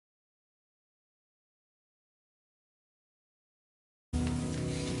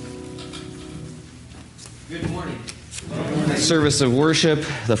Good morning. Service of worship,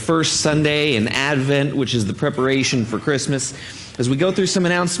 the first Sunday in Advent, which is the preparation for Christmas. As we go through some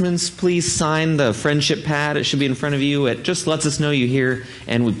announcements, please sign the friendship pad. It should be in front of you. It just lets us know you're here,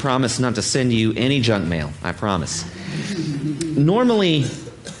 and we promise not to send you any junk mail. I promise. Normally,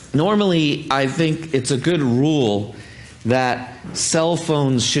 I think it's a good rule that cell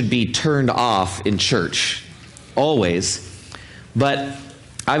phones should be turned off in church, always. But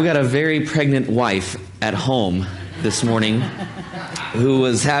I've got a very pregnant wife at home this morning who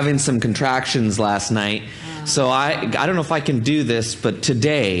was having some contractions last night. So I don't know if I can do this, but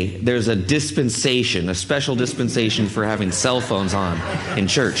today there's a dispensation, a special dispensation for having cell phones on in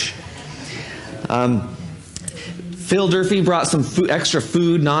church. Phil Durfee brought some extra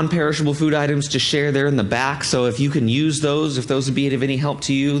food, non-perishable food items to share there in the back. So if you can use those, if those would be of any help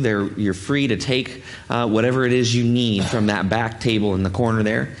to you, you're free to take whatever it is you need from that back table in the corner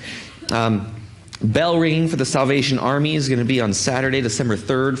there. Bell ringing for the Salvation Army is going to be on Saturday, December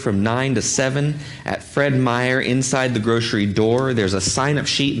 3rd from 9 to 7 at Fred Meyer inside the grocery door. There's a sign-up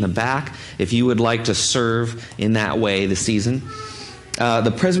sheet in the back if you would like to serve in that way this season.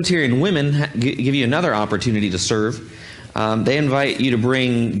 The Presbyterian women give you another opportunity to serve. They invite you to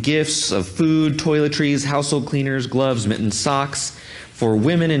bring gifts of food, toiletries, household cleaners, gloves, mittens, socks for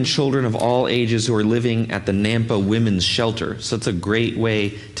women and children of all ages who are living at the Nampa Women's Shelter. So it's a great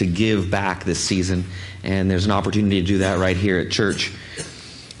way to give back this season, and there's an opportunity to do that right here at church.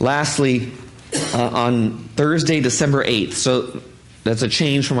 Lastly, on Thursday, December 8th, so that's a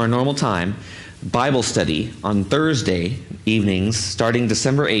change from our normal time, Bible study on Thursday evenings, starting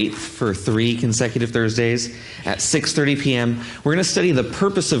December 8th for 3 consecutive Thursdays at 6:30 p.m. We're going to study The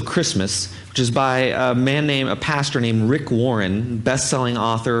Purpose of Christmas, which is by a pastor named Rick Warren, best-selling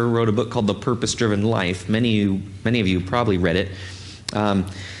author, wrote a book called The Purpose-Driven Life. Many of you probably read it.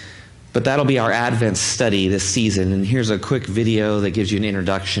 But that'll be our Advent study this season. And here's a quick video that gives you an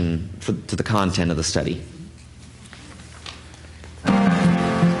introduction to the content of the study.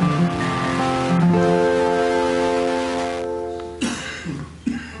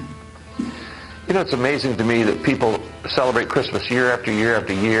 You know, it's amazing to me that people celebrate Christmas year after year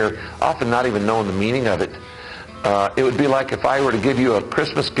after year, often not even knowing the meaning of it. It would be like if I were to give you a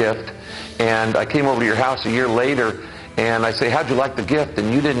Christmas gift and I came over to your house a year later and I say, how'd you like the gift?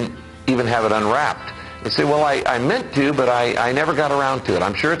 And you didn't even have it unwrapped. You say, well, I meant to, but I never got around to it.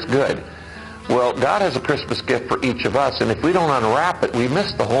 I'm sure it's good. Well, God has a Christmas gift for each of us, and if we don't unwrap it, we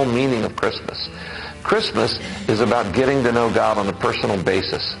miss the whole meaning of Christmas. Christmas is about getting to know God on a personal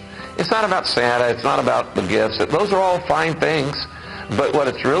basis. It's not about Santa, it's not about the gifts. Those are all fine things, but what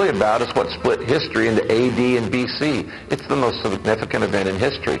it's really about is what split history into AD and BC. It's the most significant event in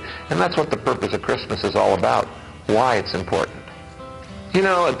history, and that's what the purpose of Christmas is all about, why it's important. You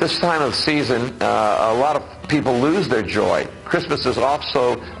know, at this time of the season, a lot of people lose their joy. Christmas is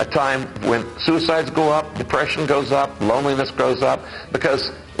also a time when suicides go up, depression goes up, loneliness goes up,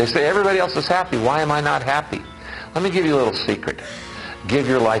 because they say everybody else is happy. Why am I not happy? Let me give you a little secret. Give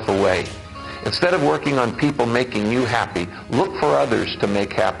your life away. Instead of working on people making you happy, look for others to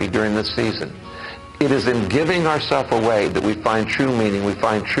make happy during this season. It is in giving ourselves away that we find true meaning, we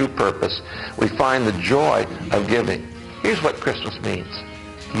find true purpose, we find the joy of giving. Here's what Christmas means.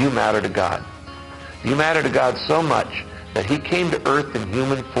 You matter to God. You matter to God so much that He came to earth in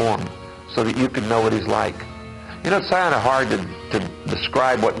human form so that you could know what He's like. You know, it's kind of hard to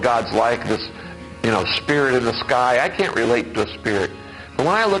describe what God's like, this, spirit in the sky. I can't relate to a spirit. But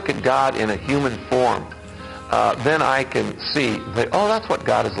when I look at God in a human form, then I can see that, oh, that's what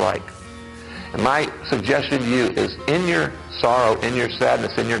God is like. And my suggestion to you is, in your sorrow, in your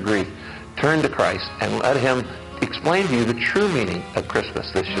sadness, in your grief, turn to Christ and let Him explain to you the true meaning of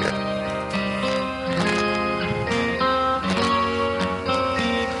Christmas this year.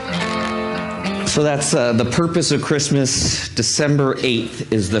 So that's The Purpose of Christmas. December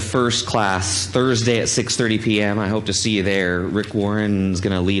 8th is the first class, Thursday at 6:30 p.m. I hope to see you there. Rick Warren is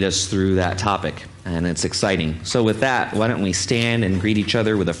going to lead us through that topic, and it's exciting. So with that, why don't we stand and greet each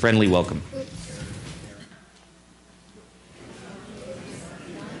other with a friendly welcome.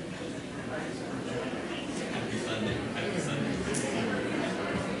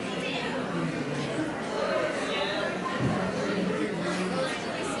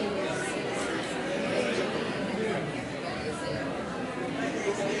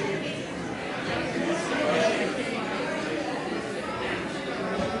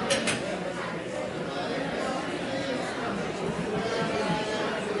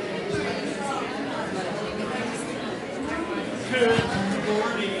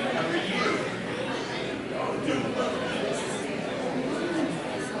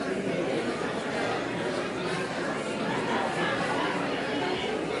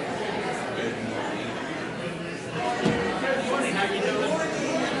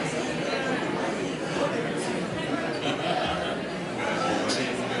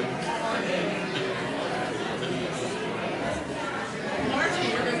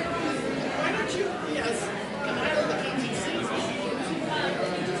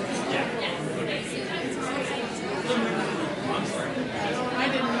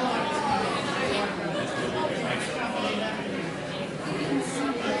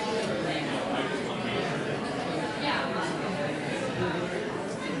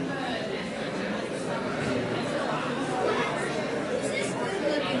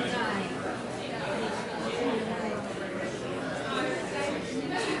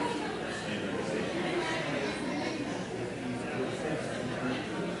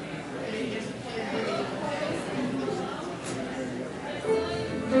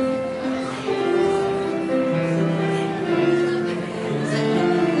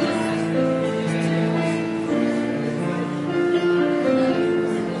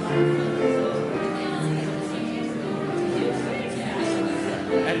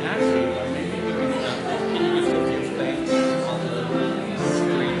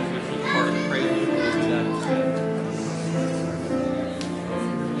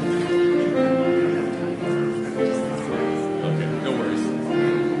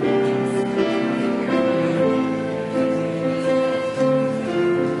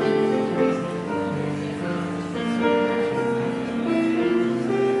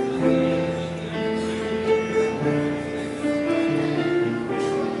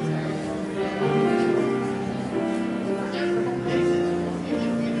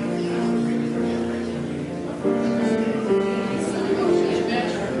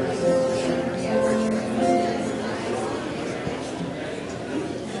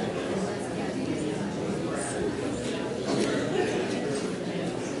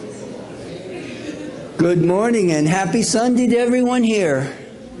 Good morning and happy Sunday to everyone here.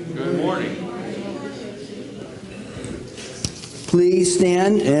 Good morning. Please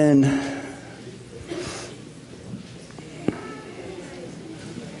stand and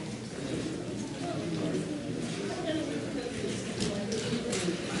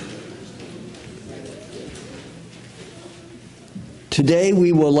today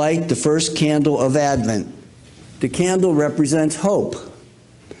we will light the first candle of Advent. The candle represents hope.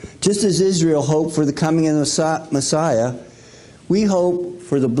 Just as Israel hoped for the coming of the Messiah, we hope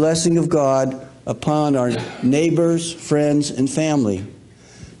for the blessing of God upon our neighbors, friends, and family.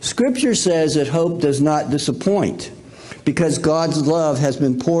 Scripture says that hope does not disappoint because God's love has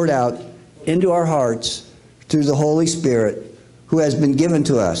been poured out into our hearts through the Holy Spirit who has been given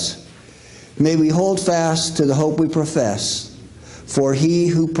to us. May we hold fast to the hope we profess, for he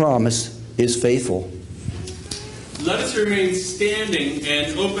who promised is faithful. Let us remain standing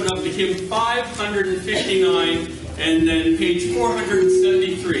and open up the hymn 559 and then page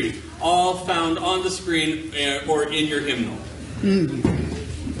 473, all found on the screen or in your hymnal.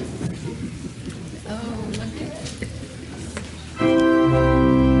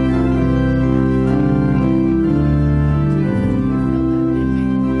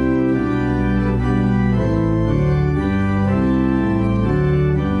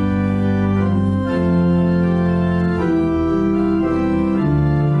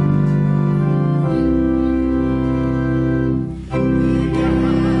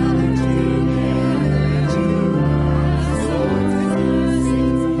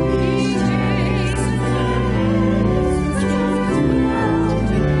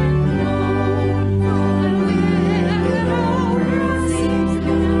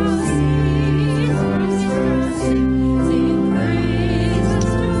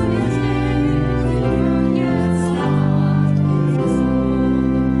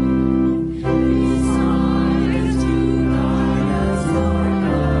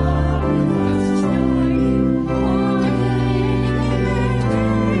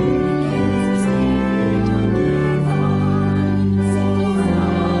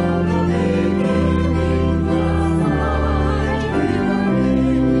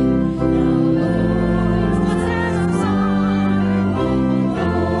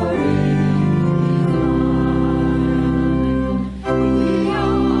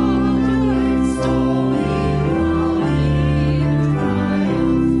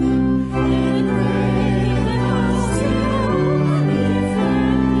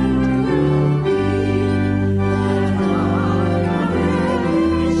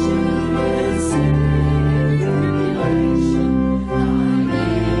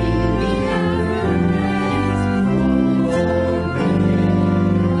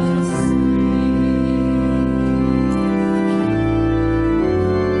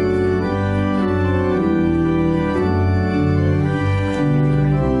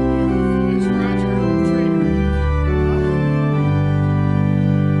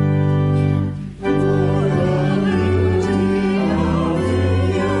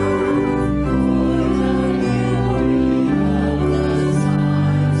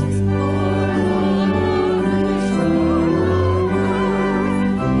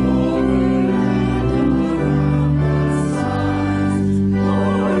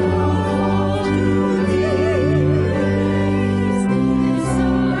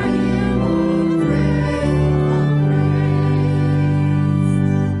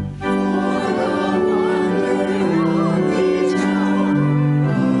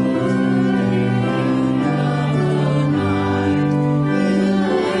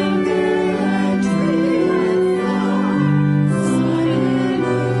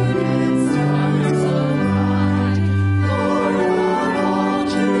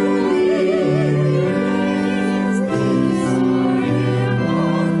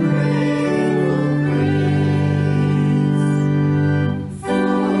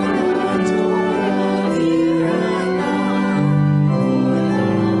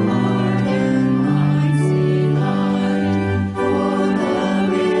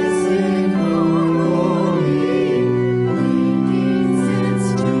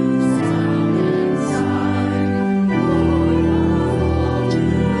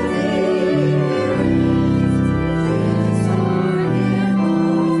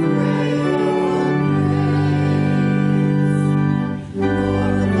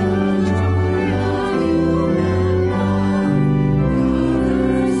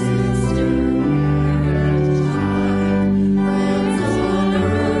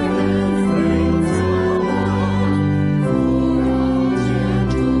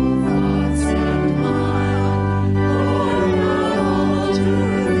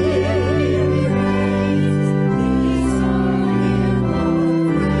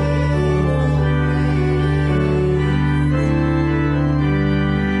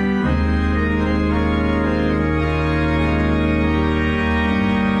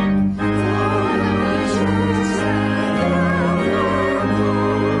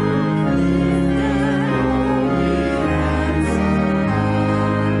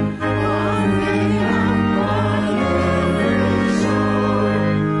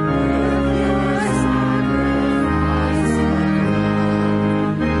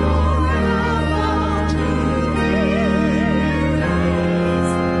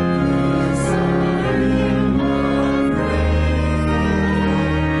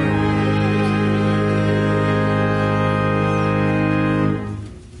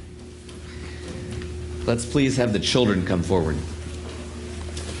 let's please have the children come forward.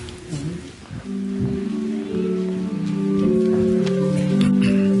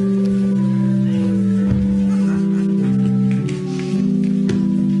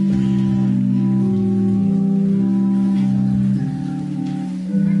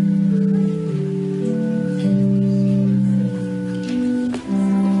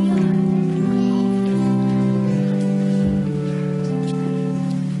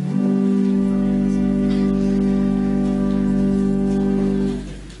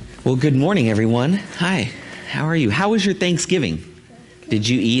 Well, good morning, everyone. Hi. How are you? How was your Thanksgiving? Did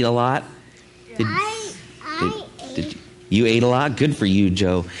you eat a lot? You ate a lot? Good for you,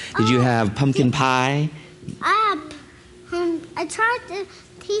 Joe. Did you have pumpkin pie? I tried to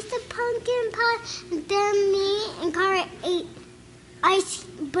taste the pumpkin pie, and then me and Cara ate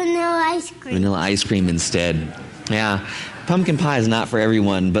vanilla ice cream. Vanilla ice cream instead. Yeah. Pumpkin pie is not for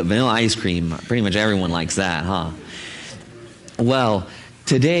everyone, but vanilla ice cream, pretty much everyone likes that, huh? Well,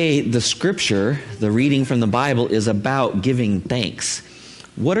 today, the scripture, the reading from the Bible, is about giving thanks.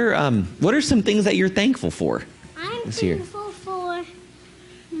 What are some things that you're thankful for? I'm thankful for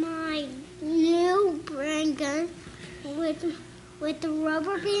my new brand gun with the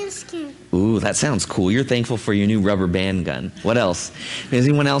rubber band skin. Ooh, that sounds cool. You're thankful for your new rubber band gun. What else? Is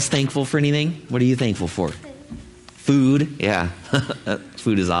anyone else thankful for anything? What are you thankful for? Food? Yeah.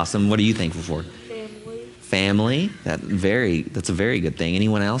 Food is awesome. What are you thankful for? Family. That's a very good thing.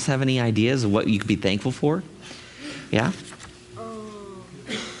 Anyone else have any ideas of what you could be thankful for? Yeah?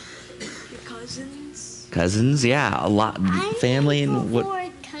 Your cousins. Cousins, yeah. A lot. Family and what? For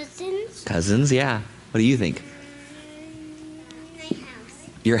cousins. Cousins, yeah. What do you think? My house.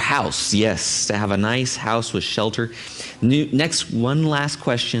 Your house, yes. To have a nice house with shelter. Next, one last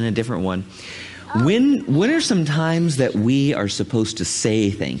question, a different one. When are some times that we are supposed to say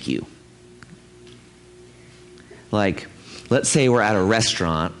thank you? Like, let's say we're at a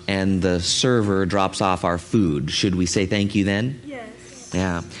restaurant and the server drops off our food. Should we say thank you then? Yes.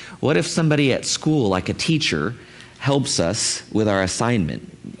 Yeah. What if somebody at school, like a teacher, helps us with our assignment?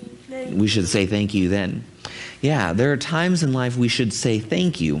 We should say thank you then. Yeah, there are times in life we should say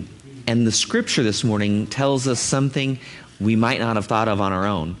thank you. And the scripture this morning tells us something we might not have thought of on our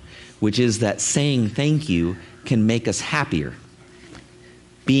own, which is that saying thank you can make us happier.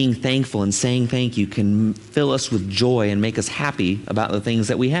 Being thankful and saying thank you can fill us with joy and make us happy about the things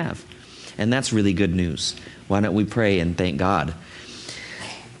that we have. And that's really good news. Why don't we pray and thank God?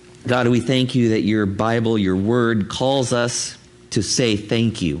 God, we thank you that your Bible, your word, calls us to say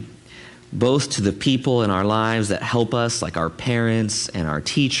thank you, both to the people in our lives that help us, like our parents and our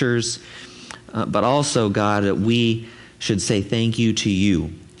teachers, but also, God, that we should say thank you to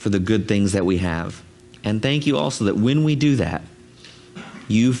you for the good things that we have. And thank you also that when we do that,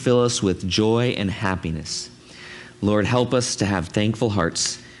 you fill us with joy and happiness. Lord, help us to have thankful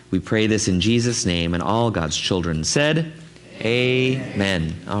hearts. We pray this in Jesus' name, and all God's children said,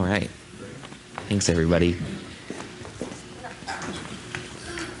 Amen. All right. Thanks, everybody.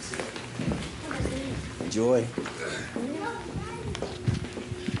 Joy.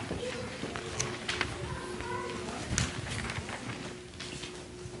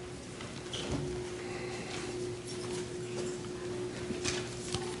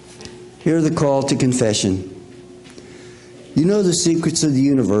 Hear the call to confession. You know the secrets of the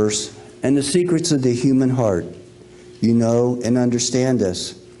universe and the secrets of the human heart. You know and understand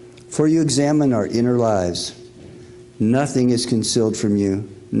us, for you examine our inner lives. Nothing is concealed from you,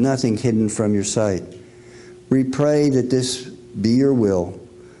 nothing hidden from your sight. We pray that this be your will.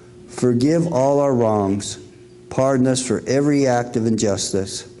 Forgive all our wrongs. Pardon us for every act of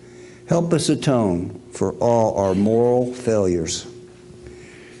injustice. Help us atone for all our moral failures.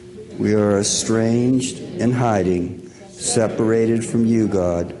 We are estranged and hiding, separated from you,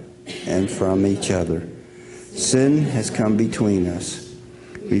 God, and from each other. Sin has come between us.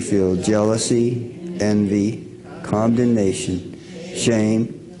 We feel jealousy, envy, condemnation,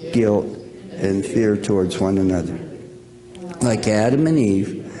 shame, guilt, and fear towards one another. Like Adam and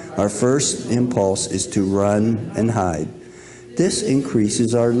Eve, our first impulse is to run and hide. This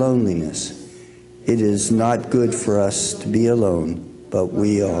increases our loneliness. It is not good for us to be alone, but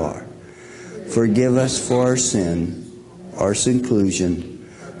we are. Forgive us for our sin, our seclusion,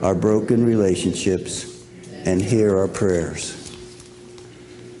 our broken relationships, and hear our prayers.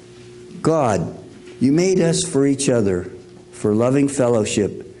 God, you made us for each other, for loving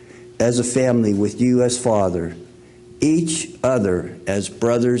fellowship as a family with you as Father, each other as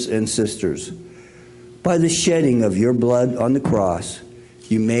brothers and sisters. By the shedding of your blood on the cross,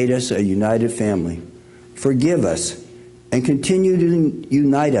 you made us a united family. Forgive us and continue to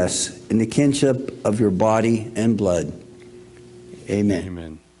unite us in the kinship of your body and blood. Amen.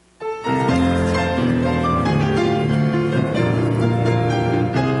 Amen.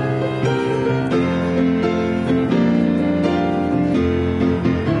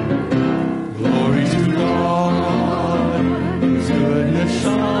 Glory to God, whose goodness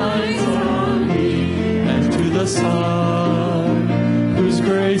shines on me, and to the Son, whose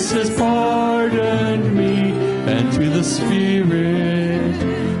grace has pardoned me, and to the Spirit,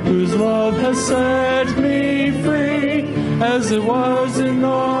 whose love has set me free, as it was in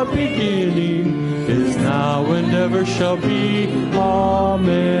the beginning, is now, and ever shall be.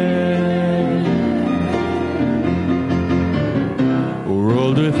 Amen.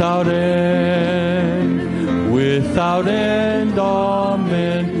 World without end, amen. World without end, amen.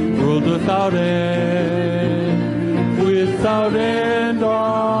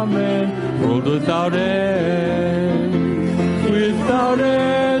 World without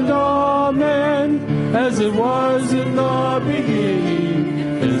end, amen. As it was in the beginning,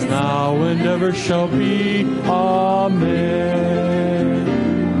 is now, and ever shall be. Amen.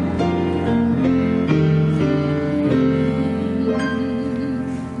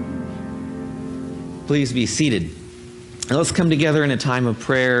 Please be seated. Now let's come together in a time of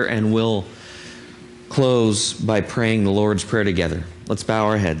prayer, and we'll close by praying the Lord's Prayer together. Let's bow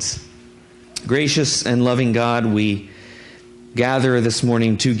our heads. Gracious and loving God, we gather this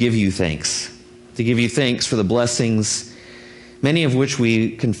morning to give you thanks. To give you thanks for the blessings, many of which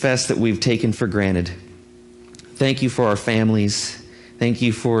we confess that we've taken for granted. Thank you for our families. Thank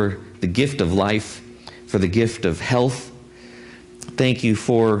you for the gift of life, for the gift of health. Thank you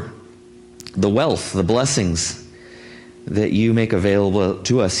for the wealth, the blessings that you make available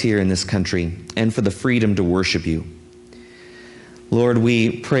to us here in this country, and for the freedom to worship you. Lord,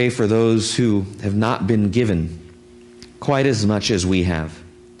 we pray for those who have not been given quite as much as we have.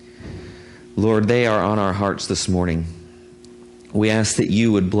 Lord, they are on our hearts this morning. We ask that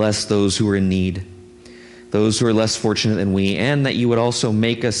you would bless those who are in need, those who are less fortunate than we, and that you would also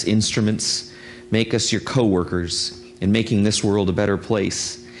make us instruments, make us your co-workers in making this world a better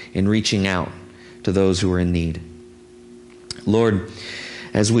place, in reaching out to those who are in need. Lord,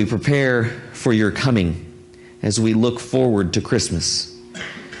 as we prepare for your coming, as we look forward to Christmas,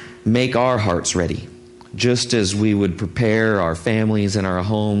 make our hearts ready, just as we would prepare our families and our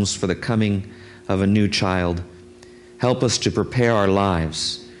homes for the coming of a new child. Help us to prepare our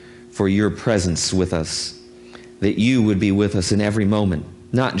lives for your presence with us, that you would be with us in every moment,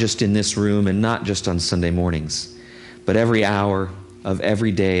 not just in this room and not just on Sunday mornings, but every hour of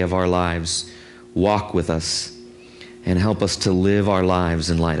every day of our lives. Walk with us and help us to live our lives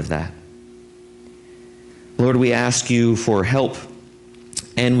in light of that. Lord, we ask you for help,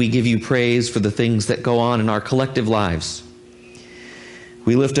 and we give you praise for the things that go on in our collective lives.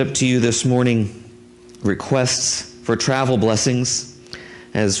 We lift up to you this morning requests for travel blessings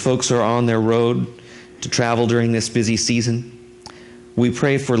as folks are on their road to travel during this busy season. We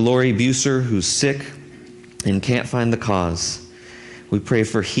pray for Lori Buser, who's sick and can't find the cause. We pray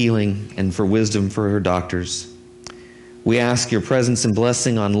for healing and for wisdom for her doctors. We ask your presence and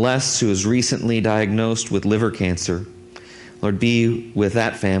blessing on Les, who is recently diagnosed with liver cancer. Lord, be with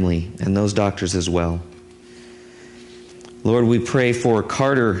that family and those doctors as well. Lord, we pray for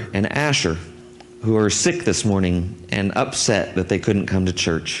Carter and Asher, who are sick this morning and upset that they couldn't come to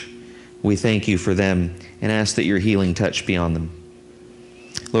church. We thank you for them and ask that your healing touch be on them.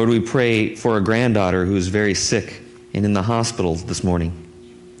 Lord, we pray for a granddaughter who is very sick and in the hospital this morning.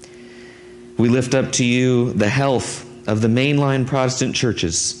 We lift up to you the health of the mainline Protestant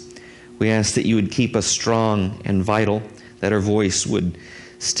churches. We ask that you would keep us strong and vital, that our voice would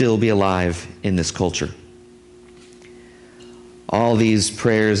still be alive in this culture. All these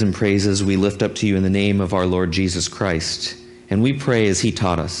prayers and praises we lift up to you in the name of our Lord Jesus Christ, and we pray as he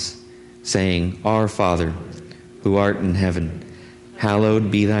taught us, saying, Our Father, who art in heaven,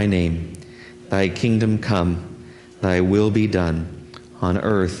 hallowed be thy name. Thy kingdom come, thy will be done, on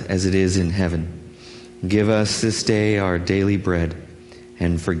earth as it is in heaven. Give us this day our daily bread,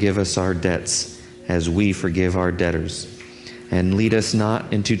 and forgive us our debts as we forgive our debtors. And lead us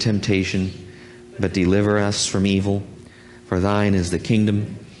not into temptation, but deliver us from evil. For thine is the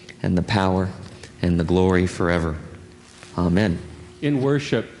kingdom, and the power, and the glory forever. Amen. In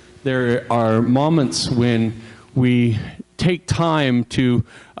worship, there are moments when we take time to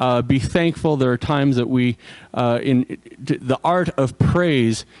be thankful. There are times that the art of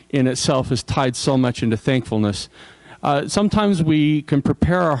praise in itself is tied so much into thankfulness. Sometimes we can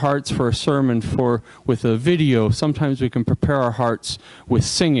prepare our hearts for a sermon with a video. Sometimes we can prepare our hearts with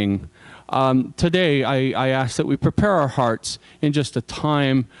singing. today I ask that we prepare our hearts in just a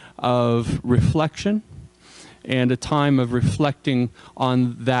time of reflection and a time of reflecting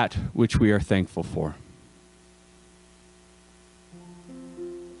on that which we are thankful for.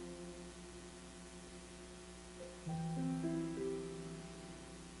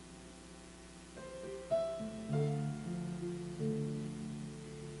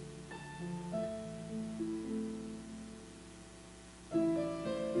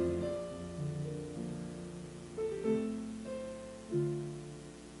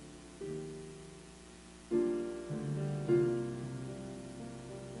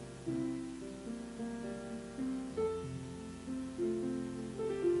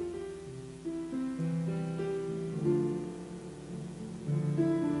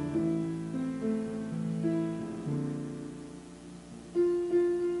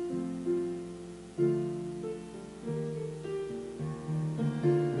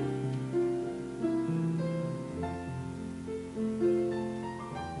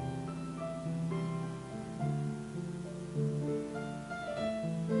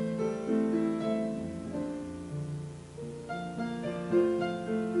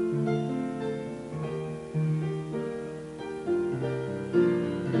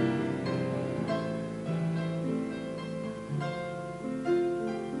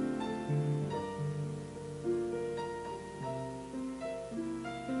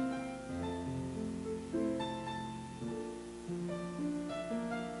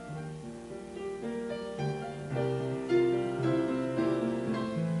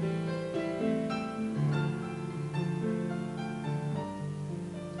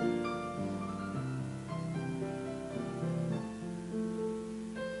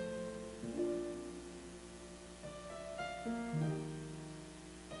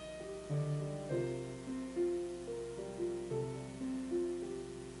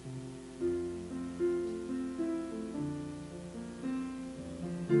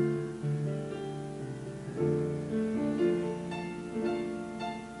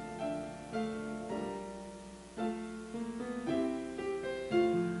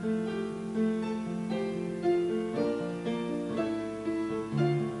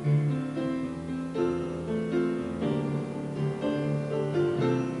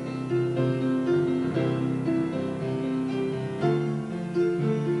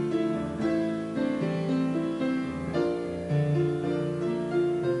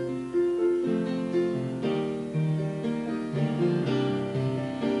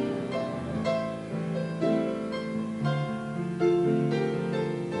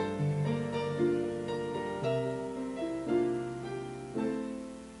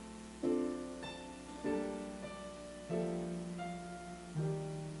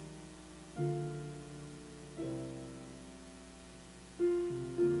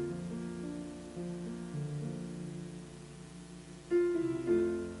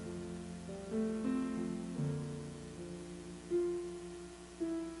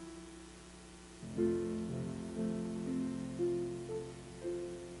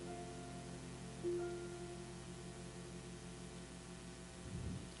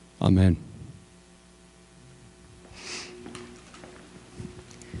 Amen.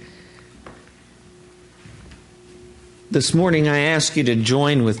 This morning, I ask you to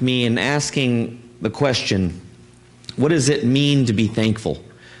join with me in asking the question, what does it mean to be thankful?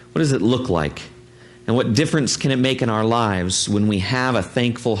 What does it look like? And what difference can it make in our lives when we have a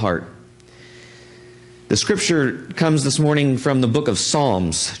thankful heart? The scripture comes this morning from the book of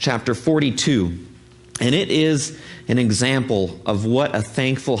Psalms, chapter 42. And it is an example of what a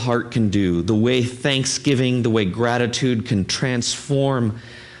thankful heart can do, the way thanksgiving, the way gratitude can transform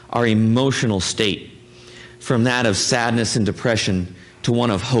our emotional state from that of sadness and depression to one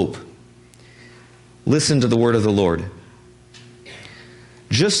of hope. Listen to the word of the Lord.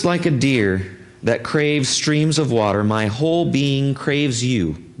 Just like a deer that craves streams of water, my whole being craves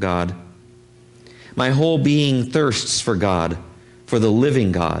you, God. My whole being thirsts for God, for the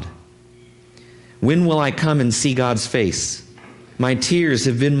living God. When will I come and see God's face? My tears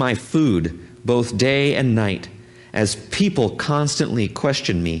have been my food, both day and night, as people constantly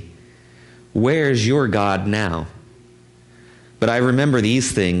question me, where's your God now? But I remember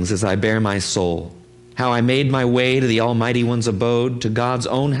these things as I bear my soul, how I made my way to the Almighty One's abode, to God's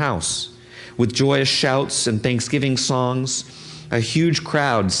own house, with joyous shouts and thanksgiving songs, a huge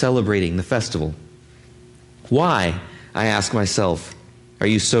crowd celebrating the festival. Why, I ask myself, are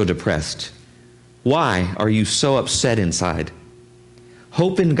you so depressed? Why are you so upset inside?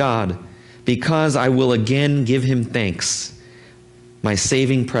 Hope in God, because I will again give him thanks, my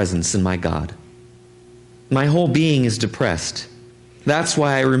saving presence in my God. My whole being is depressed. That's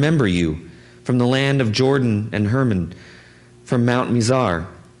why I remember you from the land of Jordan and Hermon, from Mount Mizar.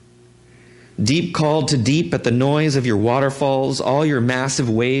 Deep called to deep at the noise of your waterfalls. All your massive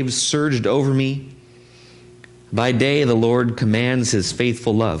waves surged over me. By day the Lord commands his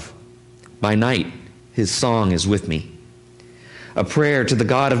faithful love. By night his song is with me. A prayer to the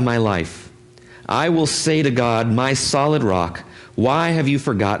God of my life. I will say to God, my solid rock, why have you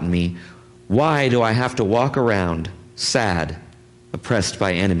forgotten me? Why do I have to walk around sad, oppressed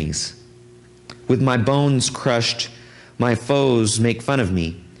by enemies? With my bones crushed, my foes make fun of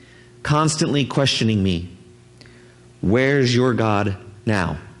me, constantly questioning me. Where's your God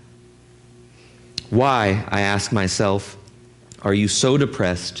now? Why, I ask myself, are you so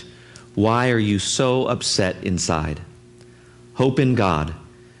depressed? Why are you so upset inside? Hope in God,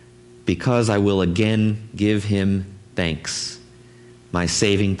 because I will again give him thanks, my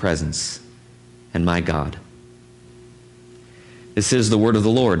saving presence and my God. This is the word of the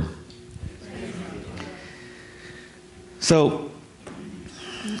Lord. So,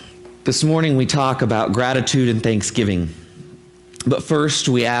 this morning we talk about gratitude and thanksgiving. But first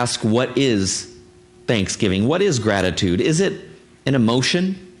we ask, what is thanksgiving? What is gratitude? Is it an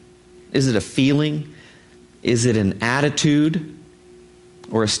emotion? Is it a feeling? Is it an attitude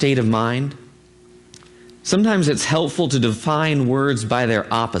or a state of mind? Sometimes it's helpful to define words by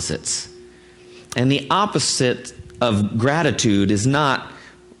their opposites. And the opposite of gratitude is not,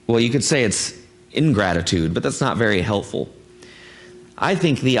 well, you could say it's ingratitude, but that's not very helpful. I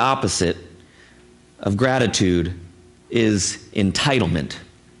think the opposite of gratitude is entitlement.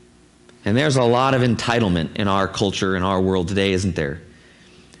 And there's a lot of entitlement in our culture, in our world today, isn't there?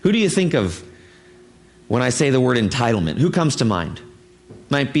 Who do you think of when I say the word entitlement? Who comes to mind?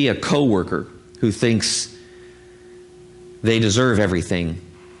 Might be a coworker who thinks they deserve everything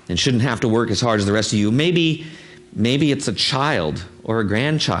and shouldn't have to work as hard as the rest of you. Maybe it's a child or a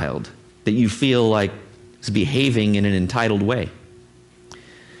grandchild that you feel like is behaving in an entitled way.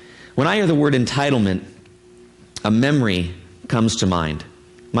 When I hear the word entitlement, a memory comes to mind.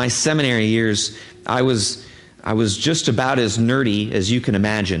 My seminary years, I was just about as nerdy as you can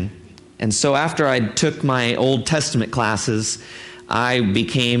imagine. And so after I took my Old Testament classes, I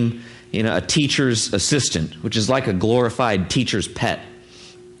became, a teacher's assistant, which is like a glorified teacher's pet.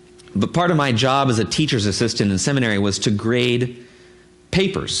 But part of my job as a teacher's assistant in seminary was to grade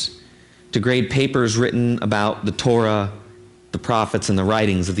papers written about the Torah, the prophets, and the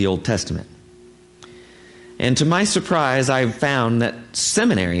writings of the Old Testament. And to my surprise, I found that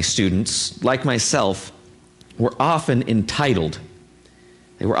seminary students, like myself, were often entitled.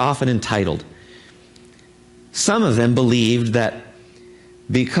 They were often entitled. Some of them believed that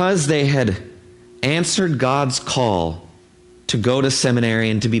because they had answered God's call to go to seminary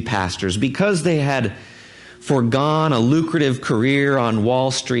and to be pastors, because they had foregone a lucrative career on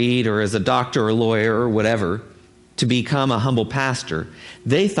Wall Street or as a doctor or lawyer or whatever to become a humble pastor,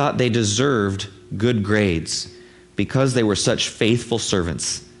 they thought they deserved good grades because they were such faithful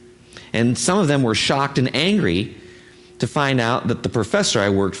servants. And some of them were shocked and angry to find out that the professor I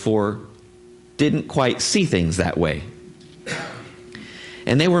worked for didn't quite see things that way.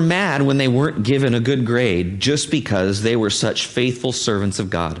 And they were mad when they weren't given a good grade just because they were such faithful servants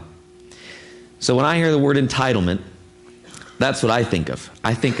of God. So when I hear the word entitlement, that's what I think of.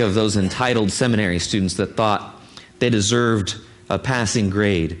 I think of those entitled seminary students that thought they deserved a passing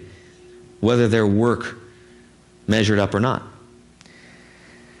grade, whether their work measured up or not.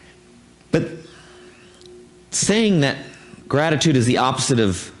 But saying that gratitude is the opposite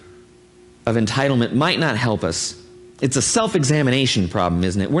of entitlement might not help us. It's a self-examination problem,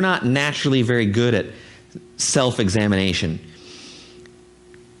 isn't it? We're not naturally very good at self-examination.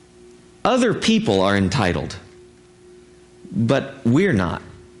 Other people are entitled, but we're not.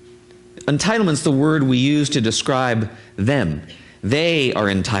 Entitlement's the word we use to describe them. They are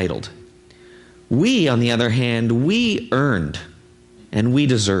entitled. We, on the other hand, we earned and we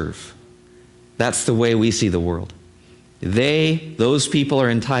deserve. That's the way we see the world. Those people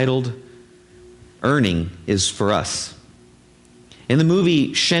are entitled. Earning is for us. In the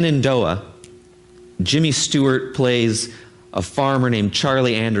movie Shenandoah, Jimmy Stewart plays a farmer named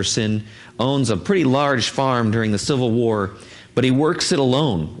Charlie Anderson, owns a pretty large farm during the Civil War, but he works it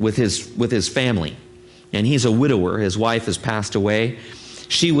alone with his family. And he's a widower. His wife has passed away.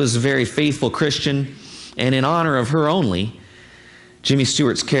 She was a very faithful Christian, and in honor of her only, Jimmy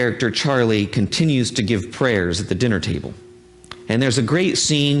Stewart's character, Charlie, continues to give prayers at the dinner table. And there's a great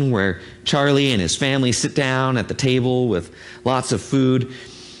scene where Charlie and his family sit down at the table with lots of food,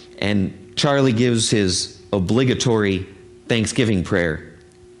 and Charlie gives his obligatory Thanksgiving prayer.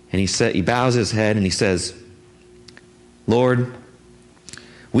 And he bows his head and he says, "Lord,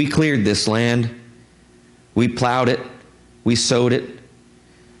 We cleared this land. We plowed it. We sowed it.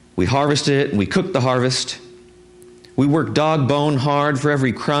 We harvested it, and we cooked the harvest. We worked dog bone hard for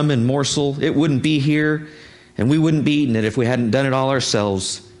every crumb and morsel. It wouldn't be here, and we wouldn't be eating it if we hadn't done it all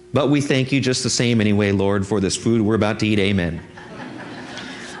ourselves. But we thank you just the same anyway, Lord, for this food we're about to eat. Amen.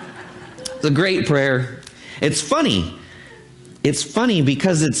 It's a great prayer. It's funny. It's funny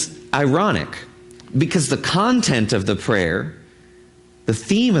because it's ironic. Because the content of the prayer, the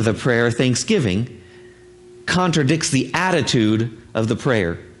theme of the prayer, thanksgiving, contradicts the attitude of the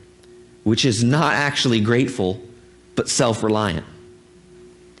prayer, which is not actually grateful, but self-reliant.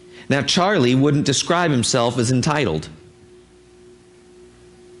 Now, Charlie wouldn't describe himself as entitled.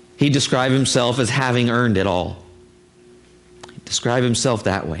 He'd describe himself as having earned it all. He'd describe himself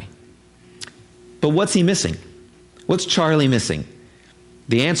that way. But what's he missing? What's Charlie missing?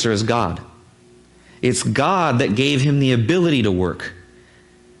 The answer is God. It's God that gave him the ability to work,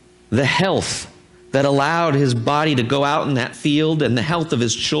 the health that allowed his body to go out in that field, and the health of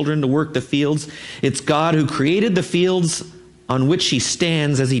his children to work the fields. It's God who created the fields on which he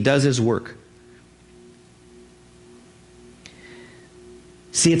stands as he does his work.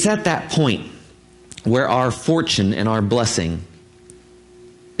 See, it's at that point where our fortune and our blessing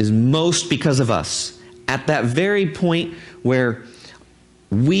is most because of us. At that very point where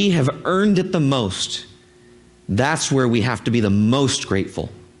we have earned it the most, that's where we have to be the most grateful.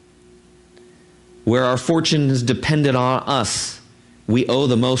 Where our fortune is dependent on us, we owe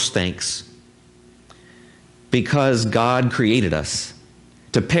the most thanks. Because God created us.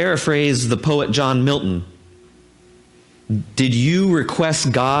 To paraphrase the poet John Milton, did you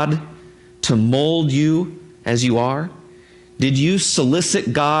request God to mold you as you are? Did you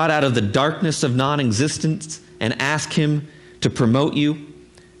solicit God out of the darkness of non-existence and ask him to promote you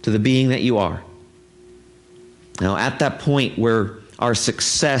to the being that you are? Now, at that point where our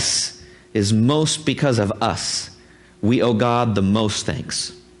success is most because of us, we owe God the most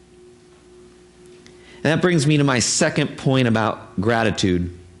thanks. And that brings me to my second point about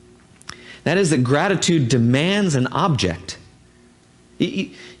gratitude. That is that gratitude demands an object.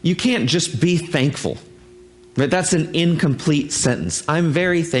 You can't just be thankful. Right? That's an incomplete sentence. I'm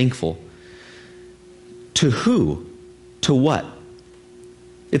very thankful. To who? To what?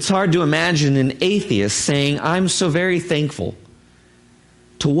 It's hard to imagine an atheist saying, I'm so very thankful.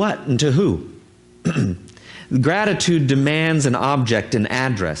 To what and to who? Gratitude demands an object, an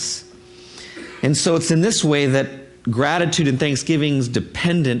address. And so it's in this way that gratitude and thanksgiving is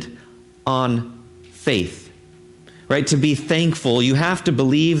dependent on faith. Right? To be thankful, you have to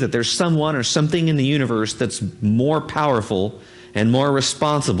believe that there's someone or something in the universe that's more powerful and more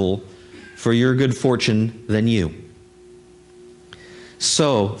responsible for your good fortune than you.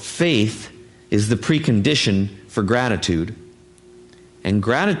 So, faith is the precondition for gratitude. And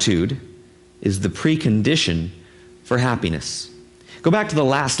gratitude is the precondition for happiness. Go back to the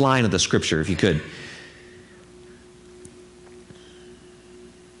last line of the scripture, if you could.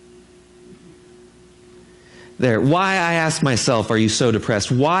 There. Why, I ask myself, are you so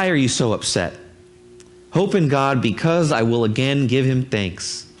depressed? Why are you so upset? Hope in God, because I will again give him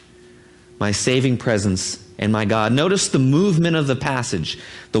thanks, my saving presence and my God. Notice the movement of the passage.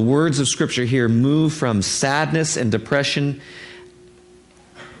 The words of Scripture here move from sadness and depression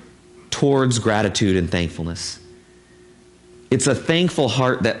towards gratitude and thankfulness. It's a thankful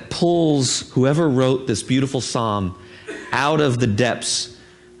heart that pulls whoever wrote this beautiful psalm out of the depths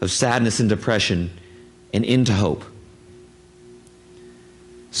of sadness and depression and into hope.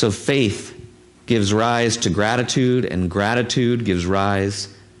 So faith gives rise to gratitude, and gratitude gives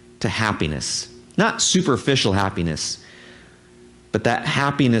rise to happiness. Not superficial happiness, but that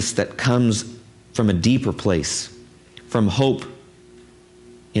happiness that comes from a deeper place, from hope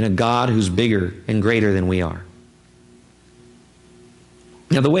in a God who's bigger and greater than we are.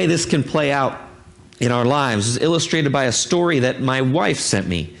 Now, the way this can play out in our lives is illustrated by a story that my wife sent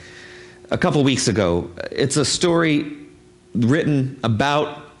me a couple weeks ago. It's a story written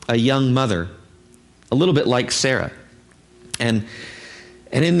about a young mother, a little bit like Sarah. And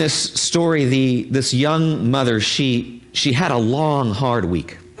in this story, this young mother, she had a long, hard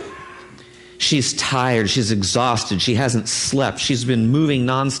week. She's tired, she's exhausted, she hasn't slept, she's been moving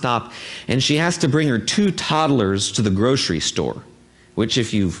nonstop, and she has to bring her 2 toddlers to the grocery store, which,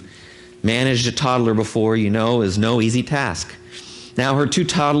 if you've managed a toddler before, you know is no easy task. Now, her 2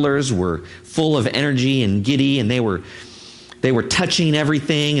 toddlers were full of energy and giddy, and they were touching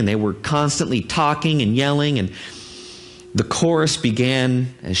everything, and they were constantly talking and yelling, and the chorus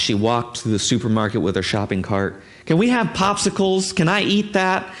began as she walked through the supermarket with her shopping cart. Can we have popsicles? Can I eat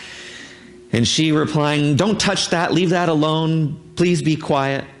that? And she replying, don't touch that, leave that alone. Please be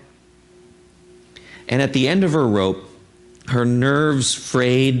quiet. And at the end of her rope, her nerves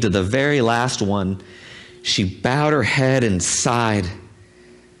frayed to the very last one, she bowed her head and sighed.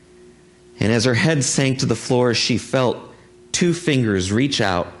 And as her head sank to the floor, she felt 2 fingers reach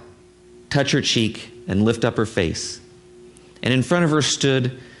out, touch her cheek, and lift up her face. And in front of her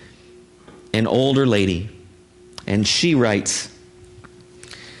stood an older lady, and she writes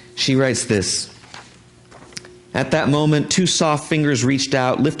this: "At that moment, 2 soft fingers reached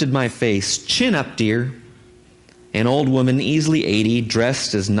out, lifted my face. Chin up, dear." An old woman, easily 80,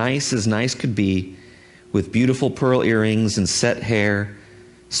 dressed as nice could be, with beautiful pearl earrings and set hair,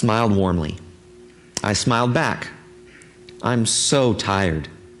 smiled warmly. I smiled back. "I'm so tired,"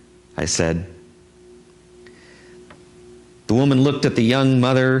 I said. The woman looked at the young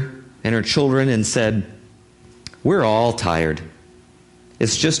mother and her children and said, "We're all tired.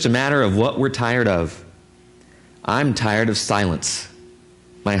 It's just a matter of what we're tired of. I'm tired of silence.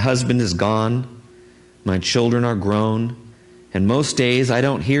 My husband is gone. My children are grown. And most days I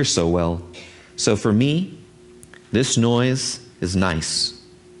don't hear so well. So for me, this noise is nice.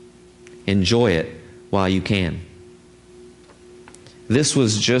 Enjoy it while you can." This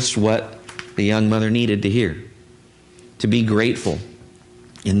was just what the young mother needed to hear. To be grateful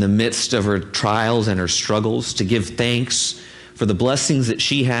in the midst of her trials and her struggles, to give thanks for the blessings that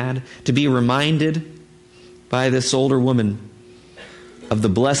she had, to be reminded by this older woman of the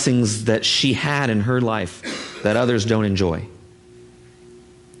blessings that she had in her life that others don't enjoy.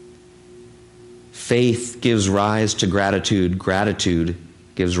 Faith gives rise to gratitude. Gratitude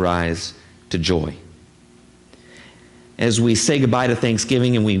gives rise to joy. As we say goodbye to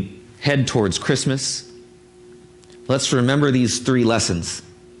Thanksgiving and we head towards Christmas, let's remember these 3 lessons.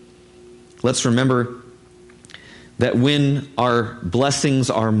 Let's remember that when our blessings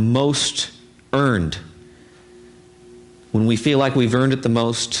are most earned, when we feel like we've earned it the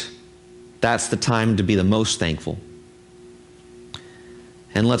most, that's the time to be the most thankful.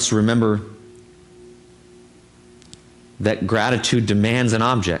 And let's remember that gratitude demands an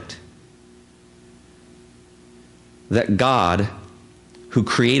object. That God, who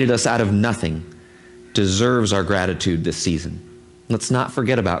created us out of nothing, deserves our gratitude this season. Let's not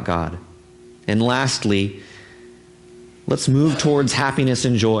forget about God. And lastly, let's move towards happiness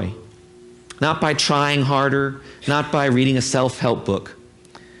and joy. Not by trying harder, not by reading a self-help book,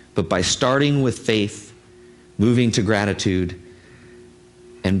 but by starting with faith, moving to gratitude,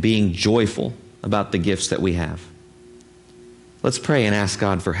 and being joyful about the gifts that we have. Let's pray and ask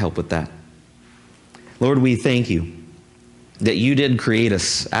God for help with that. Lord, we thank you that you did create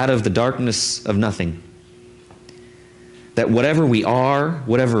us out of the darkness of nothing. That whatever we are,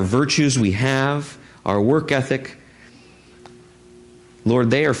 whatever virtues we have, our work ethic,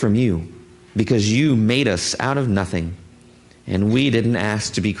 Lord, they are from you, because you made us out of nothing, and we didn't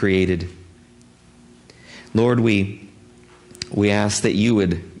ask to be created. Lord, we ask that you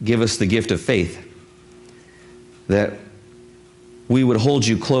would give us the gift of faith, that we would hold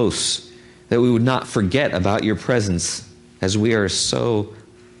you close, that we would not forget about your presence, as we are so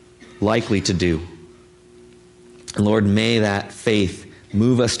likely to do. And Lord, may that faith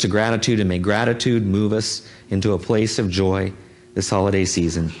move us to gratitude, and may gratitude move us into a place of joy this holiday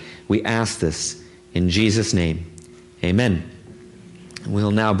season. We ask this in Jesus' name. Amen.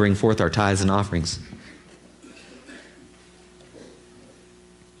 We'll now bring forth our tithes and offerings.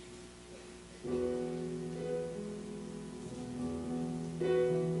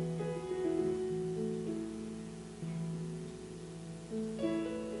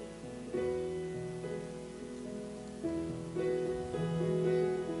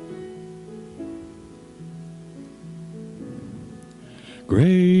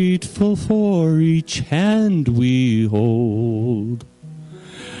 Grateful for each hand we hold,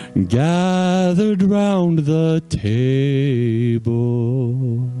 gathered round the table.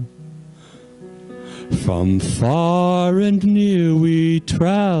 From far and near we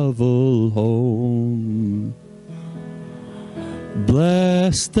travel home,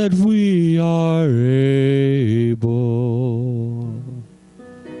 blessed that we are able.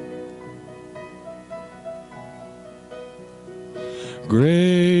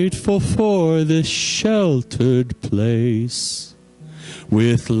 Grateful for this sheltered place,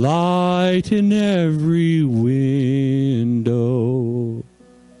 with light in every window.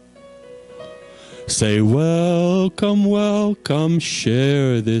 Say, welcome, welcome,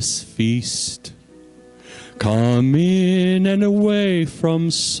 share this feast. Come in and away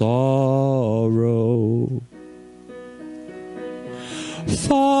from sorrow.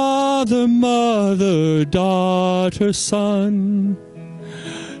 Father, mother, daughter, son,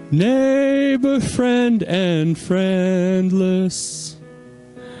 neighbor, friend, and friendless,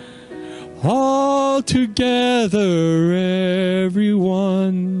 all together,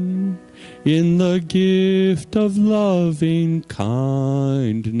 everyone, in the gift of loving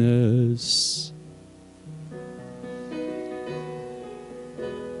kindness.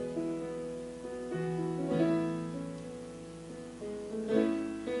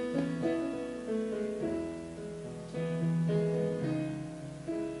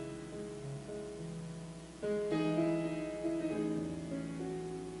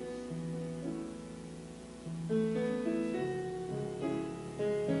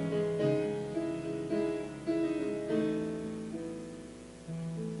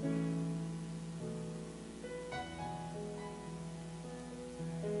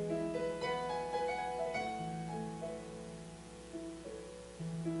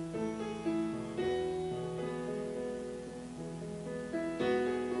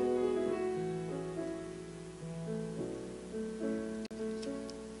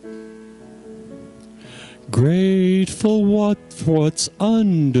 Grateful what's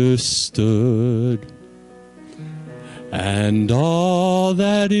understood, and all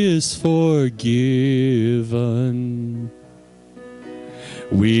that is forgiven.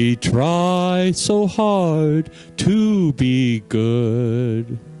 We try so hard to be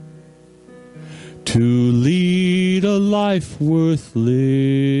good, to lead a life worth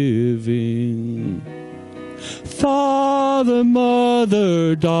living. Father,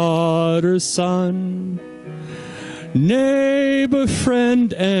 mother, daughter, son, neighbor,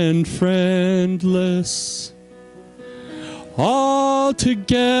 friend, and friendless, all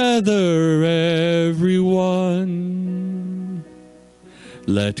together, everyone.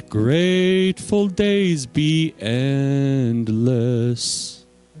 Let grateful days be endless,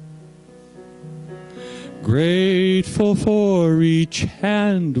 grateful for each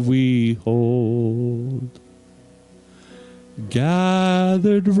hand we hold,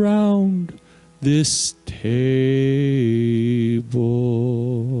 gathered round this table.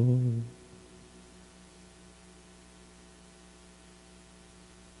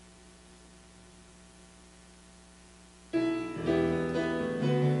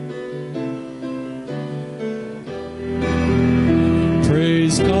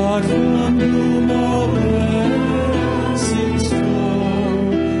 Praise God from whom all blessings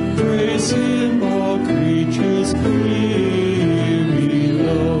flow. Praise Him, all creatures near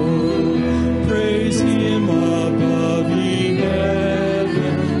below. Praise Him above, ye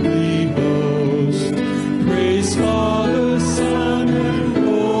heavenly host. Praise Father, Son, and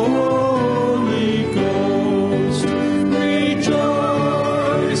Holy Ghost.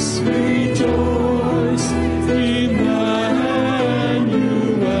 Rejoice, rejoice, Emmanuel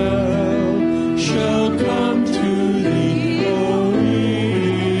shall come to thee, O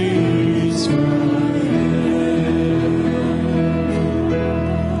Israel.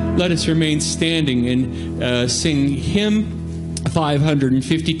 Let us remain standing and sing hymn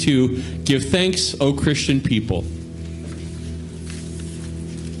 552, Give Thanks, O Christian People.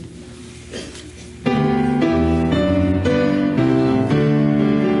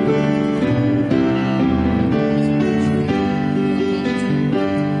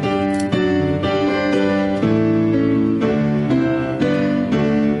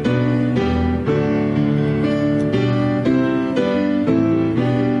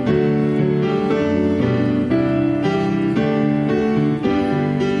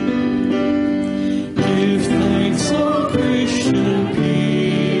 Give thanks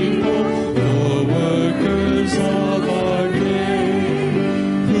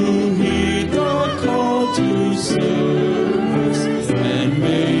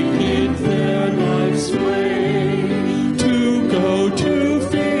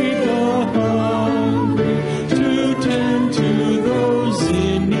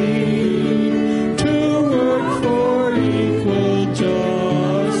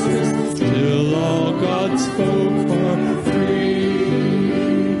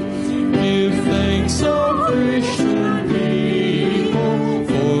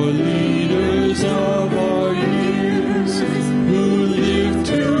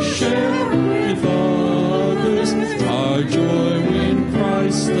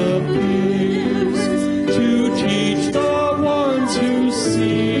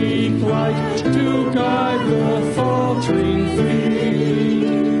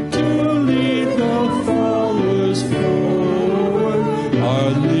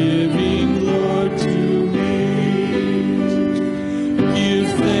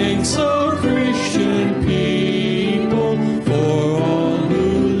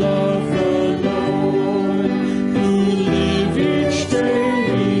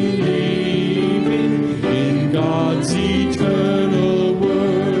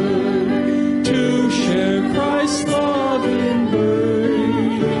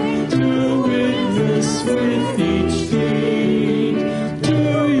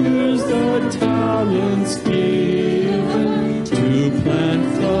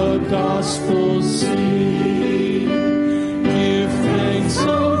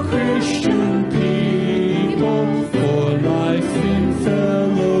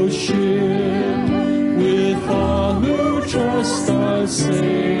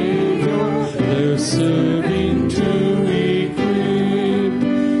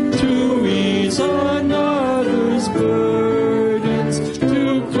another's burdens,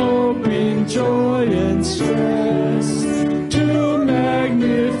 to cope in joy and stress, to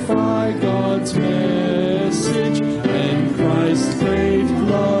magnify God's message and Christ's great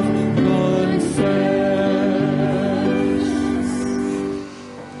love confess.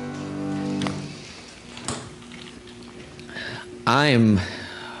 I am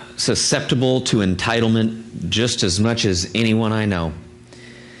susceptible to entitlement just as much as anyone I know.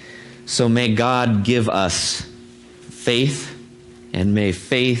 So may God give us faith, and may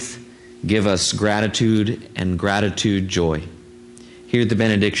faith give us gratitude, and gratitude joy. Hear the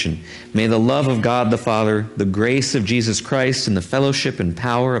benediction. May the love of God the Father, the grace of Jesus Christ, and the fellowship and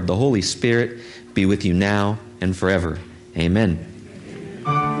power of the Holy Spirit be with you now and forever. Amen.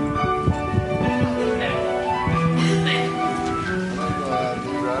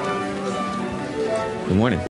 Good morning.